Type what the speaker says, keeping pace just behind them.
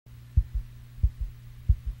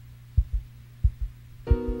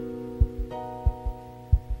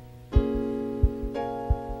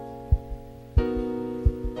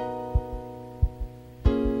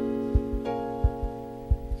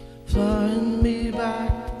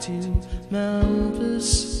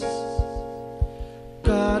Memphis.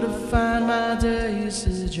 Gotta find my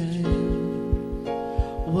Daisy Jane.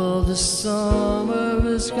 Well, the summer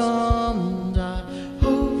is gone, and I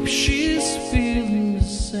hope she's feeling the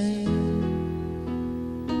same.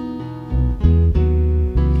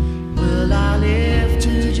 Well, I left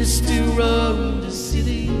her just to roam the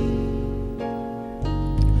city,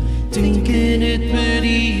 thinking it would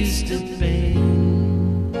ease the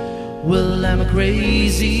pain. Well, I'm a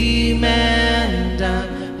crazy man, and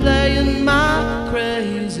I'm playing my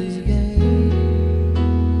crazy game.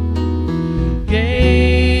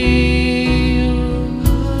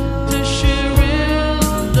 Does she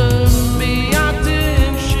really love me? I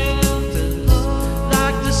think she does.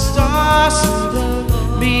 Like the stars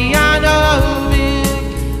above me, I know it.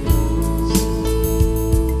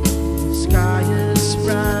 The sky is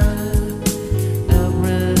bright,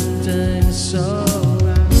 everything's so.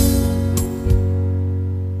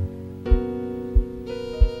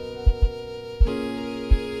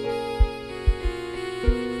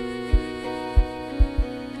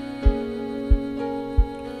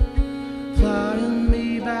 Flying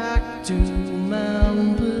me back to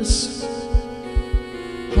Memphis,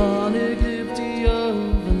 honey, keep the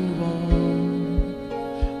oven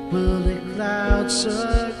warm. Well, the clouds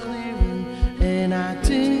are clearing, and I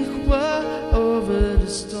think we're over the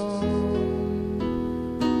storm.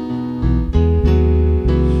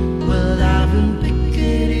 Well, I've been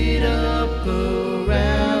picking it up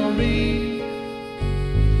around me.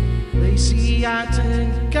 They see I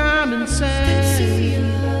think I'm insane,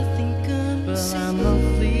 but I'm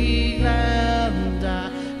awfully glad, and I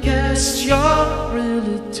guess you're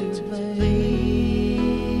really to blame.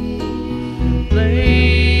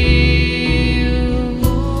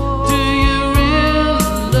 Do you really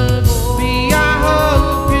love me? I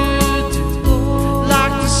hope you do.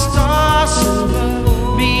 Like the stars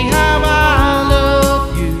above me, how I love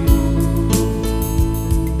you.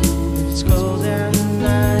 It's cold at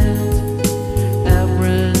night,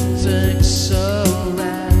 everything's so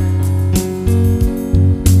right.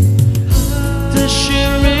 Does she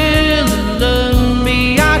really love me?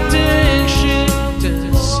 I think she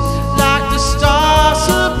does. Like the stars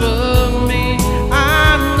above me, I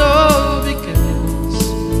know, because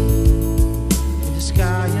the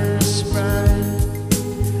sky is bright,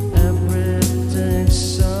 everything's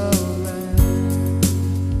so right.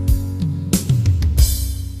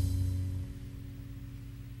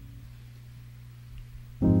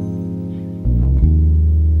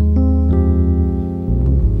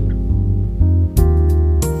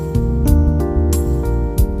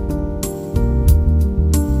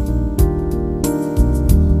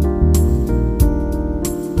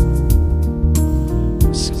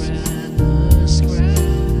 Muskrat,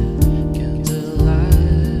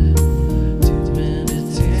 candlelight, too many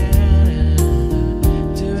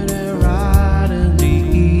doing it right in the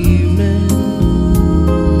evening.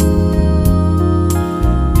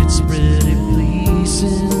 It's pretty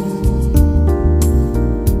pleasing.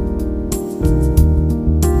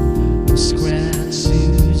 Muskrat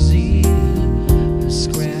Susie,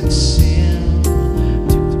 Muskrat Sam,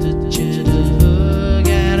 do the jitterbug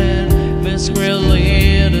at it. Muskrat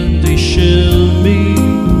land, and they show me.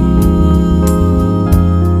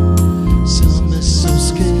 Some is so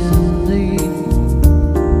skinny,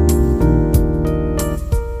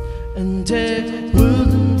 and they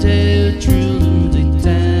wouldn't dare drill the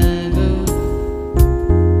tango,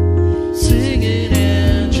 singing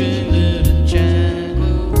and jingling and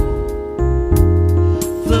jangle,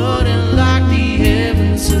 floating like the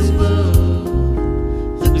heavens above.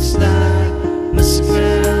 Looks like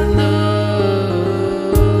Muskrat love.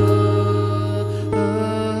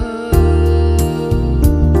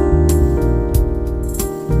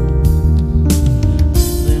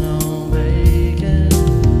 Living on bacon,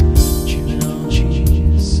 chewing on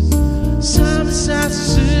cheese. Some besides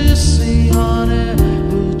Sissy, honey,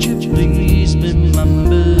 would you please be my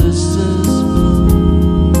missus?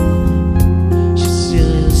 She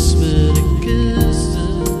says with a kisses,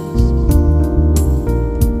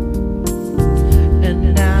 and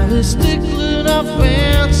now it's tickling off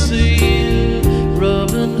fancy you,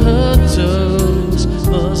 rubbing her toes,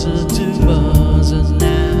 buzzer to buzzer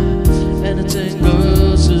now. Anything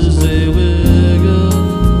goes as they wiggle.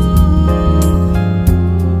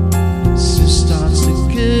 She starts to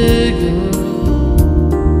giggle,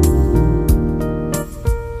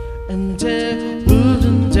 and they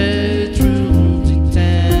wouldn't dare through the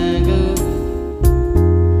tango,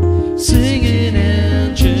 singing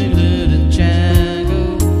and jingling and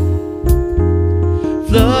jangle,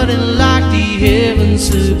 floating like the heavens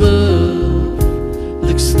above.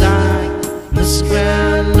 Looks like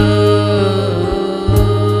Muskrat love.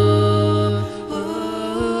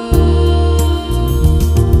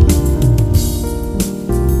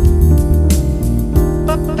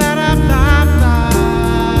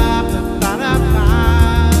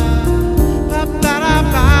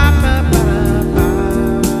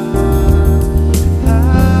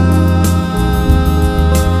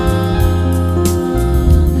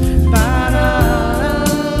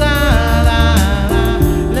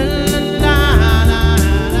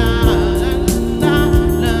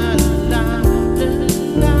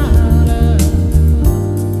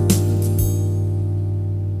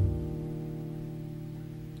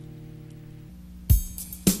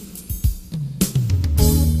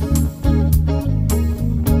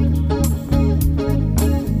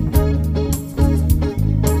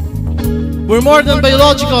 We're more than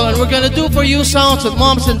biological, and we're gonna do for you sounds that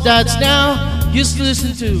moms and dads now used to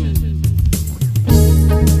listen to.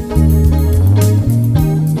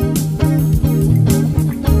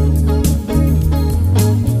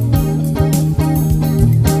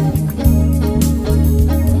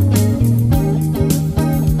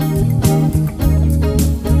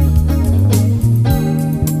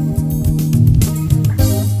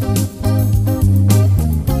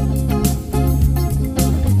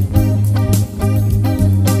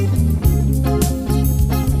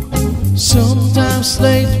 Sometimes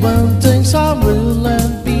late when things are real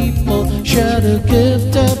and people share the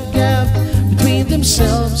gift of gap between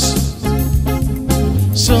themselves.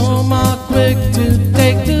 Some are quick to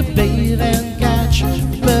take the bait and catch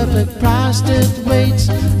the perfect price that waits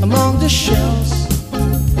among the shells.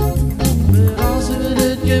 But also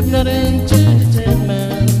did give nothing to the tin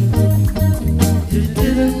man who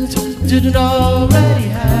didn't already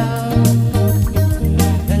have.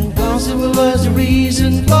 And gossip was the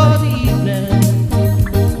reason for the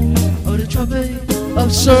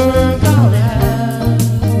observe all I have.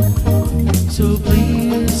 So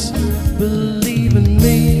please believe in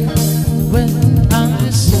me when I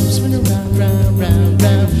spin around, round, round,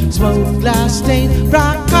 round. Smoke glass stain,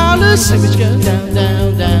 bright colors, image go down,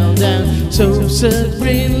 down, down, down. So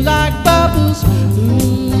serene like bubbles. Ooh,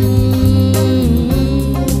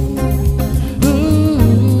 ooh.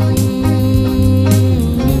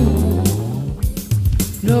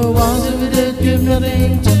 No wonder we did give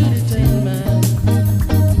nothing to the tin man.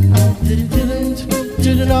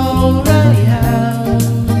 Didn't already have.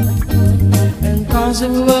 And cause it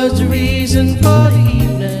was the reason for the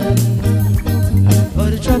evening, or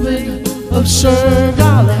the tropic observed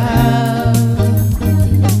all I have.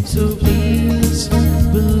 So please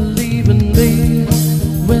believe in me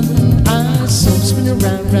when I spin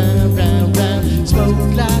around, round, round, round. Smoke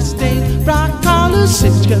glass stain, bright colors,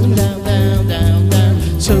 it's going down, down, down,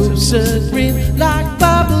 down. So serene like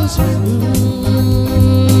bubbles. Ooh.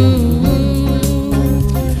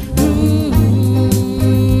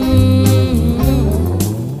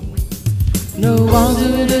 No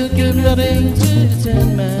wonder it give nothing to the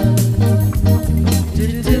tin man.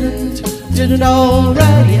 Didn't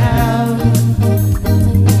already have.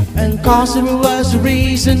 And cause it was the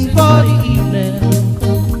reason for the evening,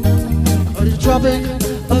 or the tropic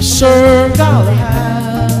observed all I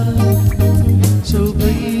had. So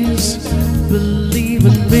please believe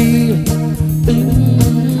in me.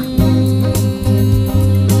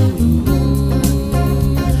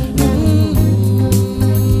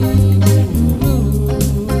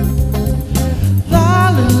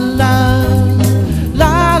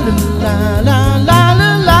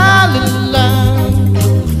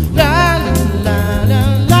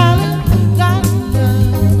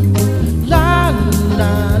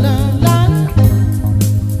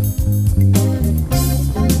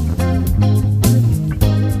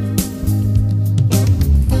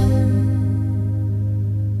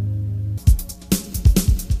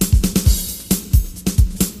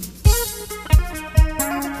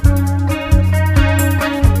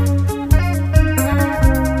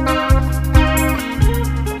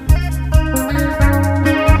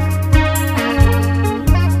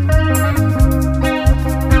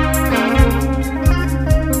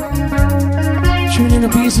 In a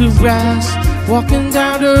piece of grass, walking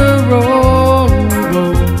down the road.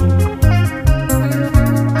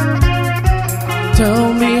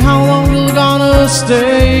 Tell me how long you're gonna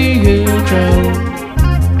stay here, Joe.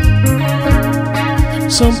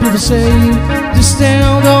 Some people say this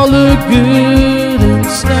town don't look good in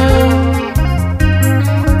snow.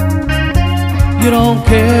 You don't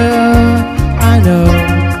care, I know.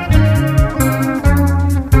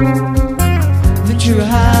 Ventura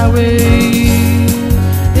Highway,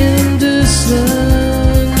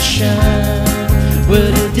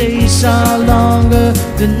 where the days are longer,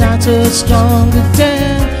 the nights are stronger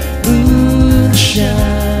than moonshine.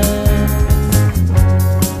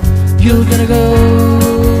 You're gonna go,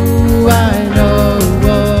 I know.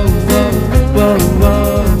 Whoa, whoa, whoa, whoa,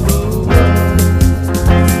 whoa, whoa.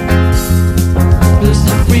 'Cause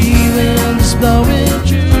the free wind is blowing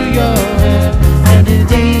through your hair, and the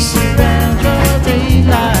days surround your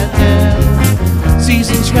daylight there.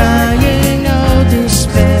 Seasons crying out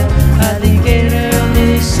despair. Alligator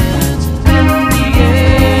listens in the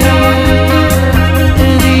air,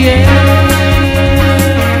 in the air.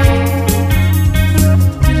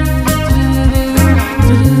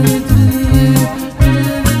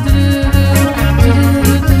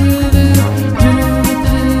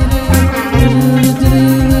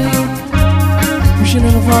 Wishing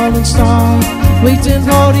on a falling star, waiting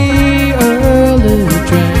for the early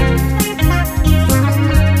train.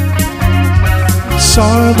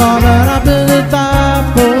 Sorry, Bob, and I've been hit by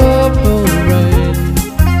purple rain.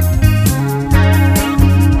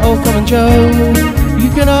 Oh, come on, Joe, you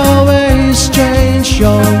can always change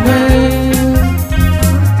your name.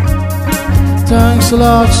 Thanks a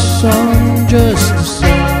lot, son, just the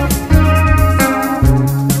same.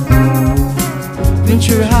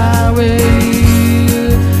 Ventura Highway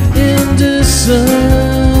in the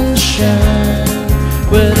sunshine,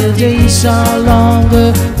 where the days are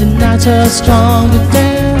longer, the nights are stronger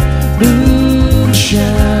than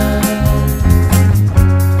moonshine.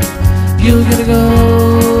 You're gonna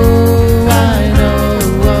go